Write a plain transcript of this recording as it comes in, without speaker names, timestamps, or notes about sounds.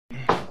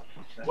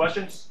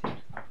Questions?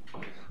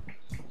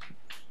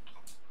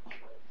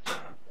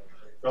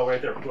 Go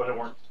right there. Go ahead,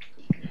 Warren.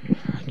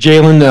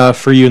 Jalen,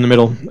 for you in the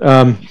middle.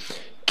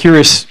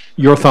 Curious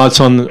your thoughts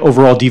on the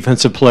overall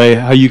defensive play,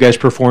 how you guys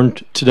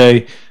performed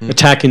today,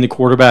 attacking the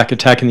quarterback,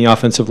 attacking the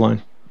offensive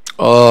line.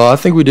 I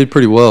think we did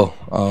pretty well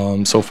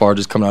so far,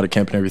 just coming out of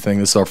camp and everything.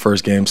 This is our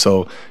first game,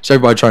 so just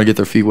everybody trying to get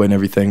their feet wet and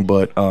everything.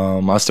 But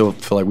I still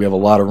feel like we have a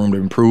lot of room to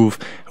improve,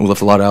 and we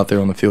left a lot out there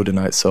on the field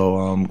tonight.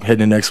 So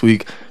heading in next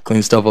week,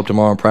 clean stuff up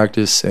tomorrow in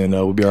practice, and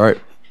we'll be all right.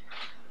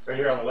 Right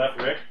here on the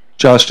left, Rick.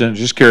 Justin,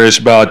 just curious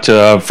about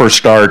first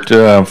start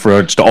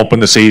for just to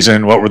open the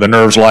season. What were the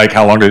nerves like?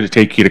 How long did it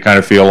take you to kind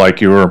of feel like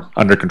you were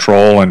under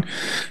control? And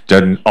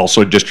then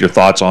also just your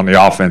thoughts on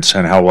the offense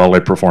and how well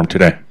they performed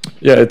today.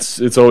 Yeah,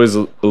 it's always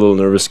a little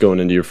nervous going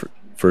into your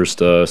first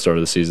start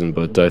of the season,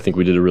 but I think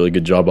we did a really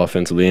good job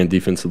offensively and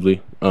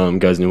defensively.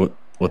 Guys knew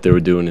what they were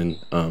doing, and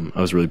I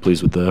was really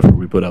pleased with the effort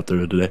we put out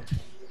there today.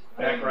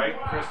 Back right,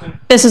 Kristen.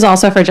 This is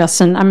also for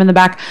Justin. I'm in the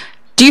back.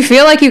 Do you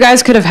feel like you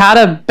guys could have had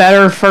a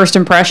better first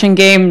impression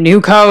game? New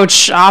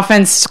coach,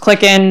 offense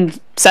clicking,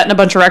 setting a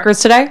bunch of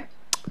records today?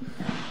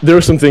 There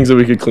were some things that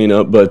we could clean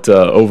up, but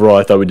overall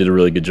I thought we did a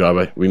really good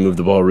job. We moved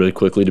the ball really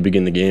quickly to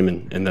begin the game,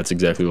 and that's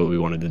exactly what we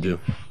wanted to do.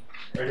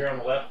 Right here on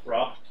the left,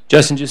 Rob.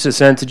 Justin, just a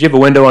sense, did you have a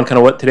window on kind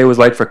of what today was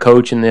like for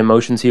Coach and the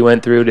emotions he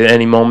went through? Did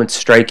any moments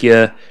strike you?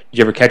 Did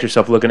you ever catch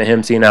yourself looking at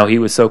him, seeing how he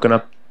was soaking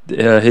up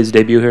his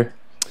debut here?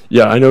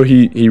 Yeah, I know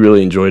he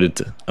really enjoyed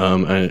it.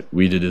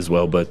 We did as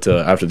well, but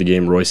after the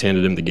game, Royce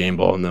handed him the game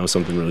ball, and that was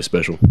something really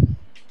special.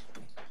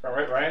 All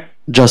right, Ryan.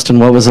 Justin,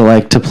 what was it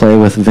like to play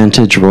with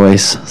vintage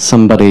Royce,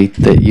 somebody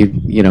that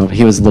you know,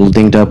 he was a little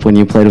dinged up when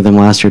you played with him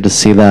last year, to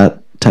see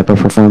that type of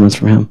performance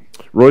from him?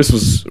 Royce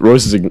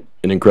is an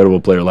incredible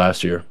player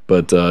last year,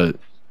 but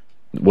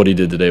what he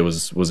did today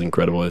was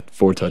incredible.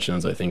 4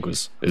 touchdowns, I think,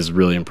 is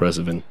really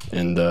impressive,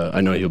 and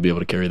I know he'll be able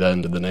to carry that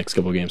into the next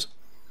couple of games.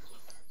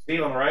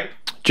 Steve on the right.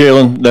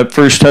 Jalen, that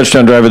first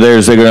touchdown drive of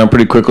theirs, they go down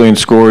pretty quickly and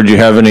scored. Do you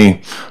have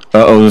any,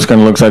 this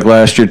kind of looks like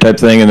last year type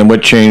thing? And then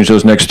what changed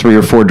those next 3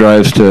 or 4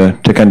 drives to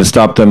kind of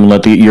stop them and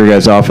let your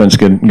guys' offense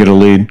get a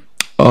lead?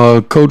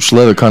 Coach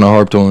Leather kind of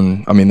harped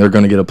on, I mean, they're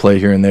going to get a play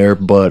here and there,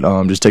 but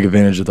just take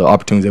advantage of the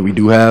opportunities that we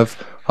do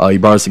have. He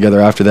brought us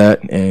together after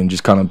that and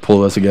just kind of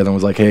pulled us together and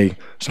was like, hey,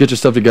 just get your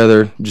stuff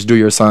together, just do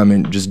your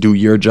assignment, just do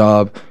your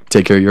job,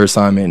 take care of your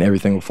assignment, and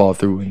everything will fall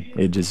through. And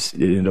it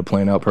ended up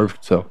playing out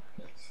perfect. So.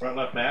 Front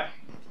left, Matt.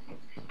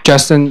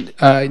 Justin,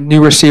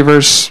 new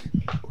receivers,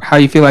 how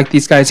you feel like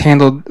these guys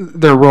handled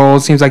their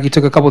roles? Seems like you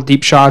took a couple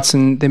deep shots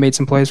and they made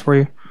some plays for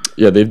you.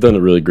 Yeah, they've done a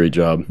really great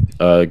job.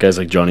 Guys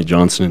like Johnny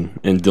Johnson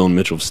and Dylan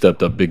Mitchell have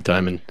stepped up big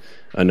time, and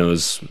I know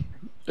it's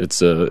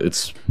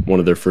one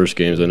of their first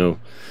games. I know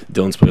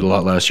Dylan's played a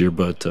lot last year,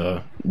 but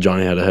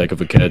Johnny had a heck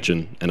of a catch,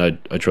 and I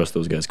trust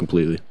those guys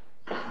completely.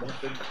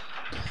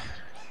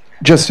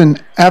 Justin,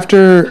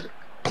 after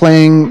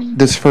playing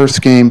this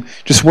first game,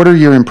 just what are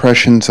your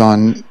impressions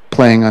on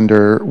playing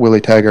under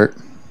Willie Taggart?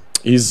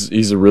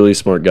 He's a really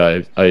smart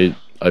guy.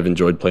 I've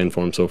enjoyed playing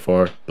for him so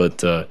far,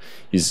 but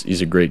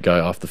he's a great guy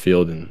off the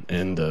field,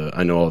 and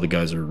I know all the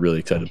guys are really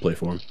excited to play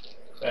for him.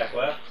 Back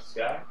left,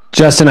 Scott.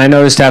 Justin, I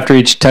noticed after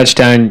each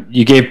touchdown,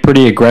 you gave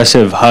pretty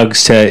aggressive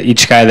hugs to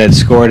each guy that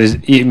scored. I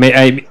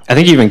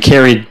think you even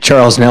carried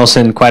Charles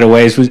Nelson quite a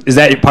ways. Is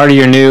that part of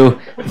your new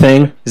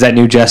thing? Is that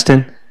new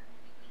Justin?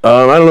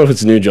 I don't know if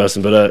it's new,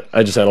 Justin, but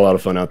I just had a lot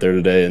of fun out there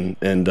today,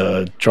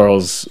 and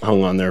Charles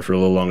hung on there for a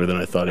little longer than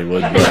I thought he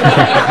would.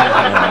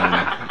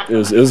 But, it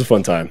was a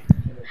fun time.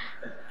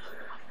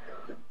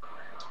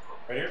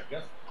 Right here,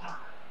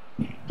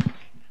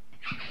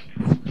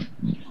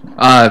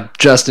 yeah.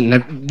 Justin,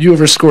 have you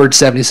ever scored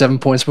 77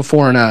 points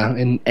before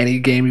in any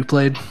game you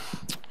played?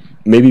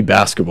 Maybe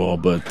basketball,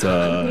 but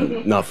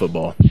not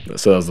football.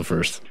 So that was the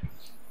first.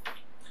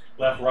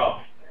 Left,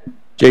 Rob.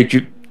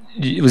 Jake,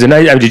 was it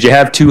nice? I mean, did you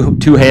have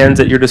two hands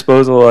at your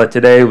disposal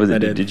today?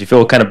 Did you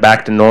feel kind of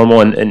back to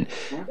normal? And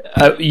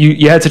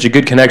you had such a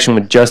good connection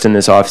with Justin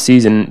this off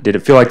season. Did it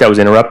feel like that was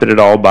interrupted at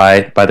all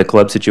by the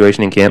club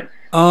situation in camp?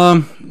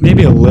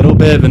 Maybe a little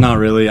bit, but not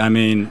really. I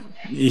mean,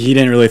 he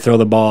didn't really throw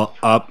the ball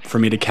up for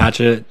me to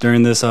catch it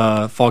during this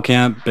fall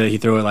camp, but he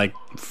threw it like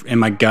in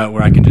my gut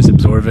where I can just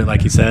absorb it,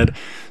 like he said.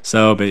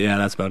 So, but yeah,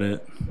 that's about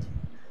it.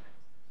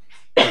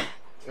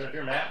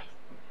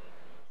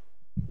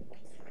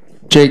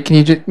 Jake,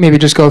 can you maybe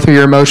just go through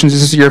your emotions?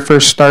 This is your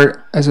first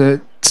start as a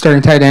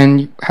starting tight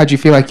end. How'd you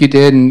feel like you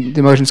did, and the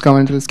emotions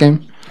going into this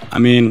game? I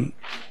mean,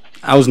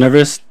 I was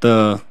nervous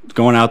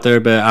going out there,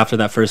 but after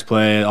that first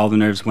play, all the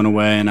nerves went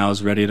away, and I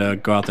was ready to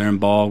go out there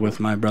and ball with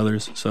my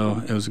brothers.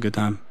 So it was a good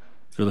time.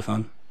 It was really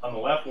fun. On the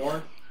left,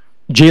 Warren.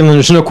 Jalen,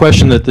 there's no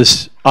question that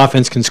this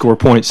offense can score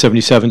points,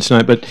 77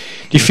 tonight, but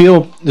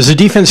does the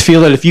defense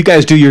feel that if you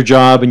guys do your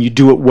job and you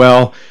do it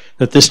well,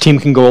 that this team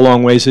can go a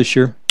long ways this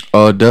year?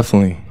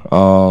 Definitely.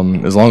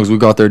 As long as we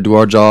go out there do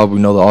our job, we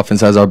know the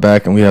offense has our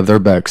back and we have their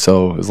back.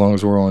 So as long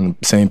as we're on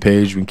the same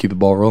page, we can keep the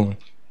ball rolling.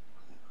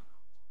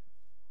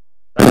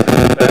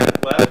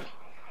 Back left.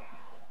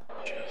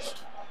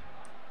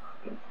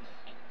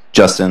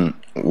 Justin,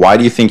 why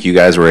do you think you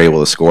guys were able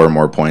to score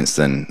more points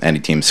than any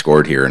team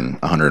scored here in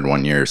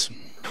 101 years?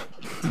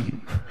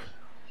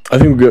 I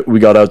think we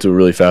got out to a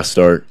really fast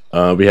start.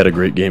 We had a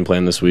great game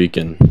plan this week,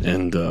 and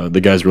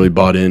the guys really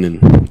bought in,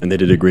 and they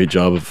did a great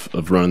job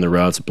of running their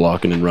routes,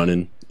 blocking and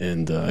running.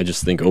 And I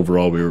just think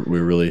overall we were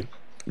really,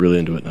 really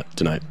into it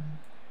tonight.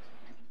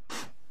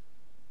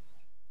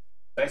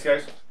 Thanks,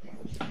 guys.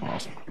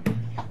 Awesome.